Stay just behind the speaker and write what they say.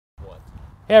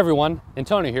Hey everyone,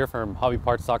 Antonio here from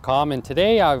hobbyparts.com, and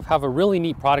today I have a really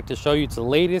neat product to show you. It's the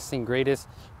latest and greatest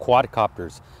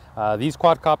quadcopters. These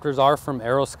quadcopters are from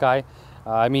AeroSky.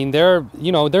 I mean, they're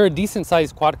a decent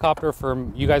sized quadcopter for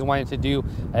you guys wanting to do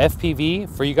FPV.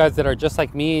 For you guys that are just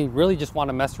like me and really just want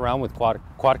to mess around with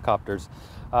quadcopters.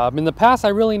 In the past, I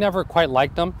really never quite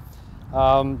liked them.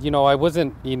 I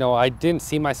didn't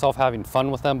see myself having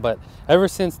fun with them, but ever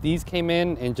since these came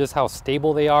in and just how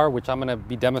stable they are, which I'm going to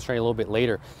be demonstrating a little bit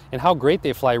later, and how great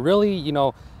they fly, really,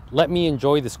 let me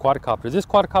enjoy this quadcopter. This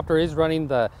quadcopter is running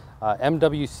the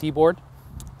MWC board,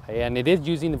 and it is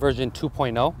using the version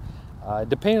 2.0.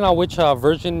 Depending on which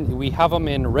version, we have them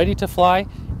in ready to fly,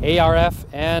 ARF,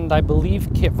 and I believe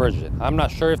kit version. I'm not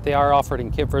sure if they are offered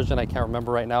in kit version, I can't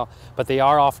remember right now, but they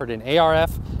are offered in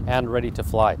ARF and ready to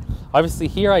fly. Obviously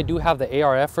here I do have the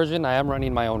ARF version. I am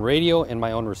running my own radio and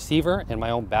my own receiver and my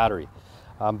own battery.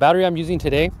 Battery I'm using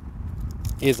today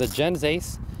is a Gens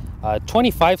Ace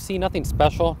 25C, nothing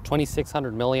special,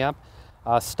 2600 milliamp.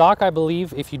 Stock, I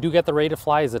believe, if you do get the ready to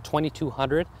fly, is a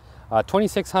 2200.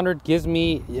 2600 gives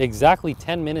me exactly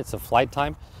 10 minutes of flight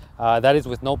time. That is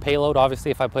with no payload.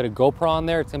 Obviously, if I put a GoPro on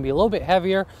there, it's gonna be a little bit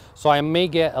heavier, so I may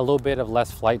get a little bit of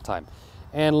less flight time.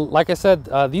 And like I said,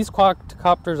 these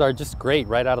quadcopters are just great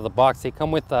right out of the box. They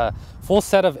come with a full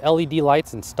set of LED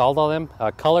lights installed on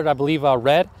them, colored, I believe,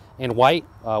 red and white.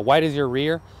 White is your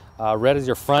rear, red is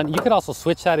your front. You could also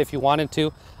switch that if you wanted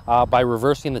to by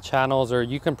reversing the channels, or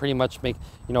you can pretty much make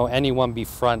any one be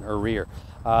front or rear.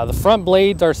 The front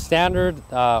blades are standard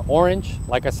orange.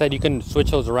 Like I said, you can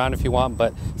switch those around if you want,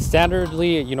 but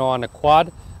standardly, on a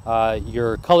quad,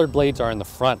 your colored blades are in the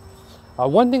front.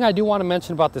 One thing I do want to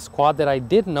mention about this quad that I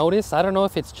did notice, I don't know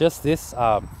if it's just this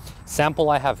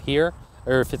sample I have here,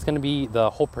 or if it's going to be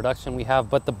the whole production we have,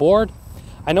 but the board,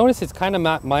 I noticed it's kind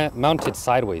of mounted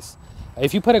sideways.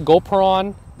 If you put a GoPro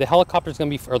on, the helicopter is going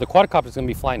to be, or the quadcopter is going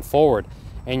to be flying forward,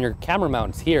 and your camera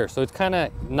mount is here, so it's kind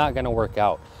of not going to work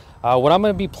out. What I'm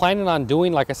going to be planning on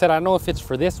doing, like I said, I don't know if it's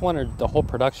for this one or the whole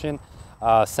production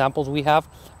samples we have,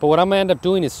 but what I'm going to end up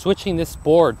doing is switching this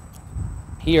board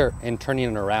here and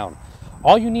turning it around.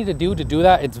 All you need to do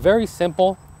that, it's very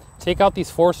simple. Take out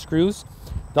these 4 screws.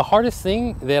 The hardest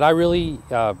thing that I really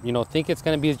think it's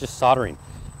going to be is just soldering.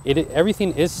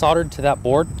 Everything is soldered to that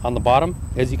board on the bottom,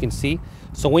 as you can see.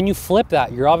 So when you flip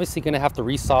that, you're obviously going to have to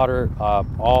resolder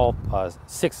all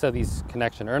 6 of these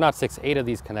connections, or not 6, 8 of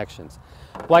these connections.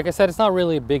 Like I said, it's not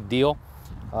really a big deal.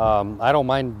 I don't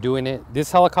mind doing it.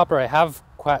 This helicopter, I have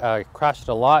crashed it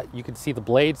a lot. You can see the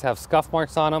blades have scuff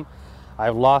marks on them.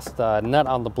 I've lost a nut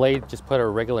on the blade, just put a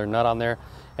regular nut on there.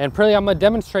 And pretty, I'm going to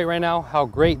demonstrate right now how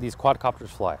great these quadcopters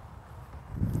fly.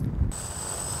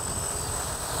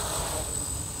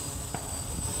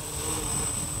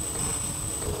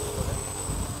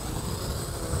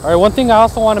 All right, one thing I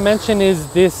also want to mention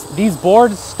is these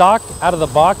boards stock out of the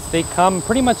box, they come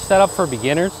pretty much set up for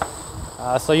beginners.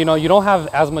 So you don't have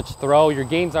as much throw, your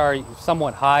gains are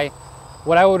somewhat high.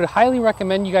 What I would highly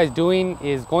recommend you guys doing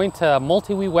is going to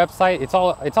MultiWii website. It's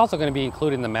also going to be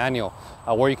included in the manual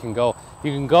where you can go.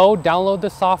 You can go download the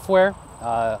software.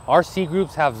 RC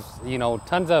groups have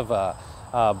tons of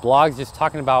blogs just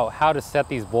talking about how to set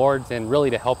these boards and really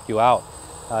to help you out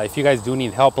if you guys do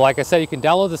need help. Like I said, you can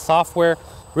download the software,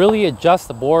 really adjust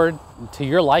the board to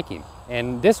your liking.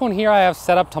 And this one here I have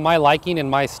set up to my liking and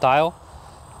my style.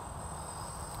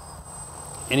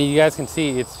 And you guys can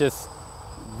see it's just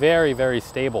very, very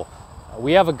stable.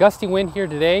 We have a gusty wind here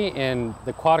today, and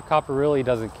the quadcopter really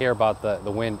doesn't care about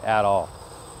the wind at all.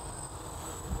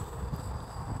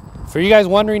 For you guys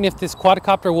wondering if this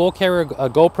quadcopter will carry a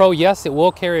GoPro, yes, it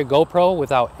will carry a GoPro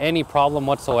without any problem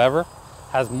whatsoever.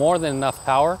 Has more than enough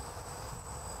power.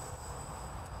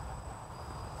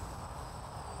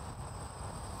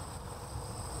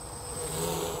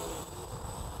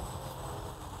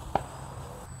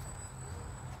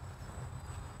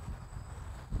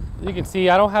 You can see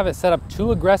I don't have it set up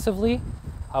too aggressively,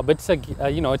 but it's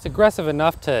it's aggressive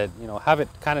enough to have it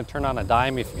kind of turn on a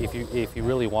dime if you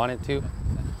really want it to.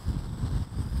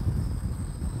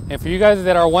 And for you guys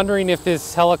that are wondering if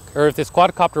this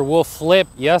quadcopter will flip,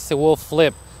 yes, it will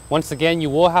flip. Once again, you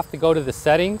will have to go to the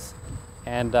settings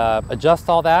and adjust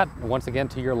all that once again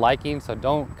to your liking. So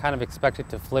don't kind of expect it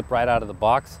to flip right out of the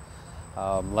box.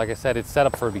 Like I said, it's set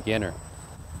up for a beginner,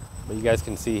 but you guys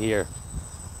can see here.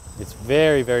 It's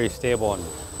very, very stable. And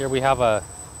here we have a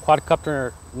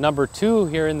quadcopter number 2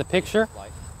 here in the picture.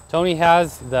 Tony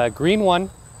has the green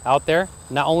one out there.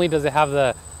 Not only does it have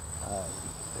the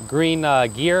green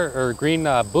gear or green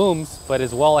booms, but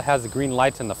as well it has the green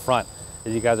lights in the front,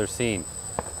 as you guys are seeing.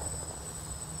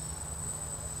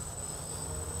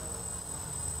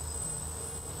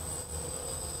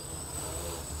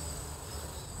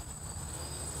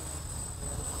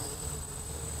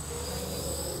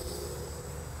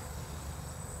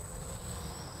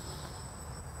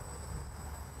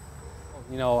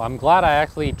 I'm glad I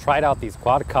actually tried out these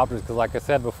quadcopters, because like I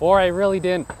said before, I really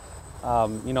didn't,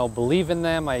 believe in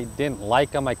them. I didn't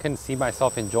like them. I couldn't see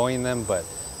myself enjoying them. But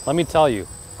let me tell you,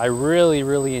 I really,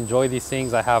 really enjoy these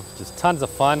things. I have just tons of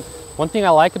fun. One thing I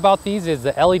like about these is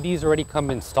the LEDs already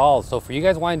come installed. So for you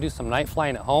guys want to do some night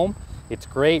flying at home, it's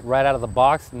great right out of the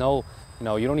box. No,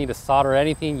 you don't need to solder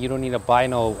anything. You don't need to buy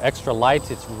no extra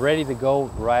lights. It's ready to go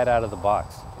right out of the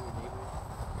box.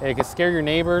 It can scare your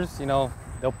neighbors. They'll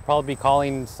probably be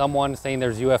calling someone saying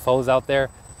there's UFOs out there.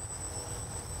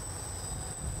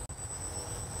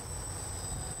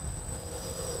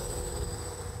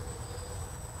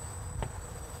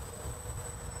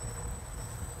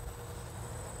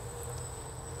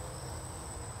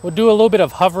 We'll do a little bit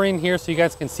of hovering here so you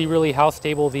guys can see really how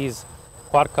stable these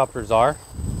quadcopters are.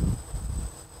 I'm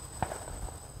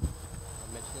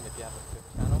mentioning if you have a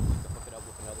fifth channel, you can hook it up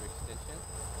with another extension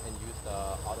and use the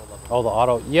auto level. Oh, the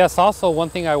auto. Yes, also one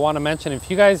thing I want to mention,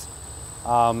 if you guys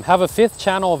have a fifth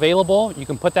channel available, you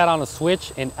can put that on a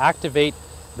switch and activate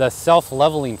the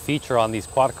self-leveling feature on these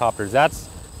quadcopters.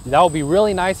 That will be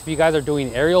really nice if you guys are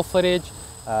doing aerial footage,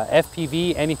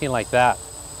 FPV, anything like that.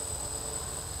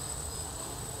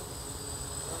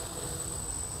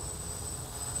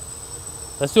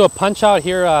 Let's do a punch out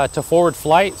here to forward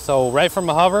flight. So right from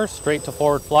a hover, straight to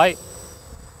forward flight.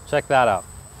 Check that out.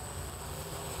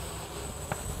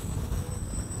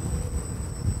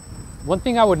 One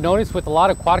thing I would notice with a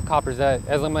lot of quadcopters,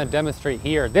 as I'm going to demonstrate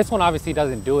here, this one obviously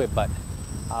doesn't do it, but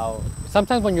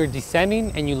sometimes when you're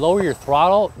descending and you lower your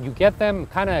throttle, you get them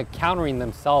kind of countering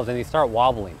themselves and they start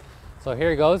wobbling. So here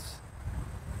it goes.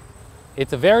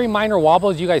 It's a very minor wobble,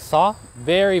 as you guys saw.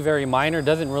 Very, very minor,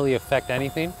 doesn't really affect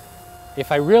anything. If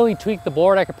I really tweak the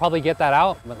board, I could probably get that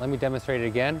out, but let me demonstrate it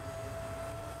again.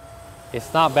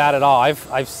 It's not bad at all.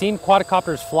 I've seen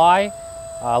quadcopters fly,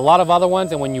 a lot of other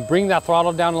ones, and when you bring that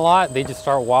throttle down a lot, they just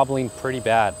start wobbling pretty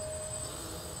bad.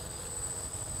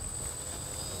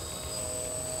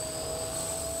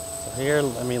 So here,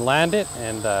 let me land it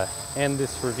and end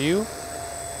this review.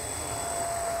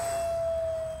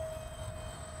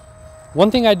 One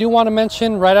thing I do want to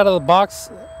mention right out of the box,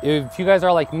 if you guys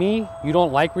are like me, you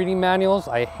don't like reading manuals.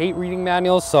 I hate reading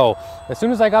manuals. So as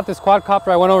soon as I got this quadcopter,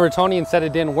 I went over to Tony and said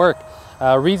it didn't work.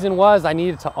 Reason was I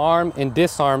needed to arm and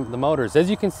disarm the motors. As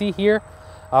you can see here,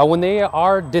 when they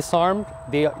are disarmed,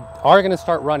 they are going to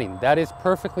start running. That is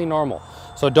perfectly normal.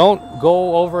 So don't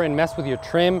go over and mess with your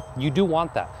trim. You do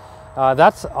want that.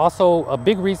 That's also a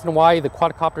big reason why the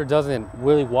quadcopter doesn't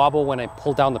really wobble when I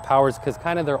pull down the powers, because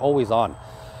kind of they're always on.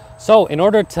 So in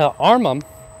order to arm them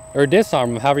or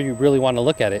disarm them, however you really want to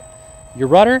look at it, your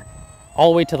rudder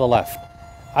all the way to the left.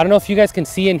 I don't know if you guys can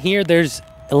see in here, there's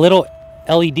a little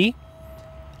LED.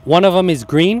 One of them is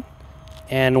green,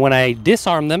 and when I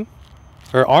disarm them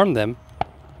or arm them,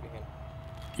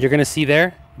 you're going to see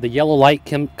there the yellow light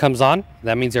comes on.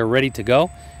 That means they're ready to go,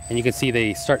 and you can see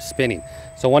they start spinning.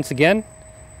 So once again,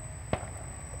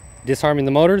 disarming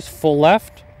the motors, full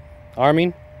left,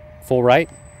 arming, full right,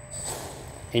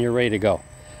 and you're ready to go.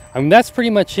 I mean, that's pretty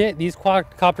much it. These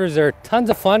quadcopters are tons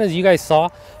of fun, as you guys saw.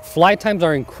 Flight times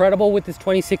are incredible with this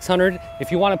 2600.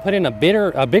 If you want to put in a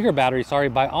bigger battery,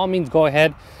 by all means go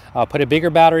ahead. Put a bigger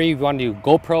battery. If you want to do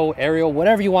GoPro, aerial,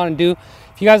 whatever you want to do.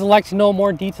 If you guys would like to know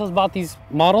more details about these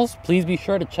models, please be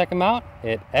sure to check them out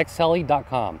at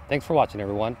xheli.com. Thanks for watching,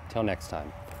 everyone. Till next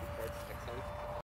time.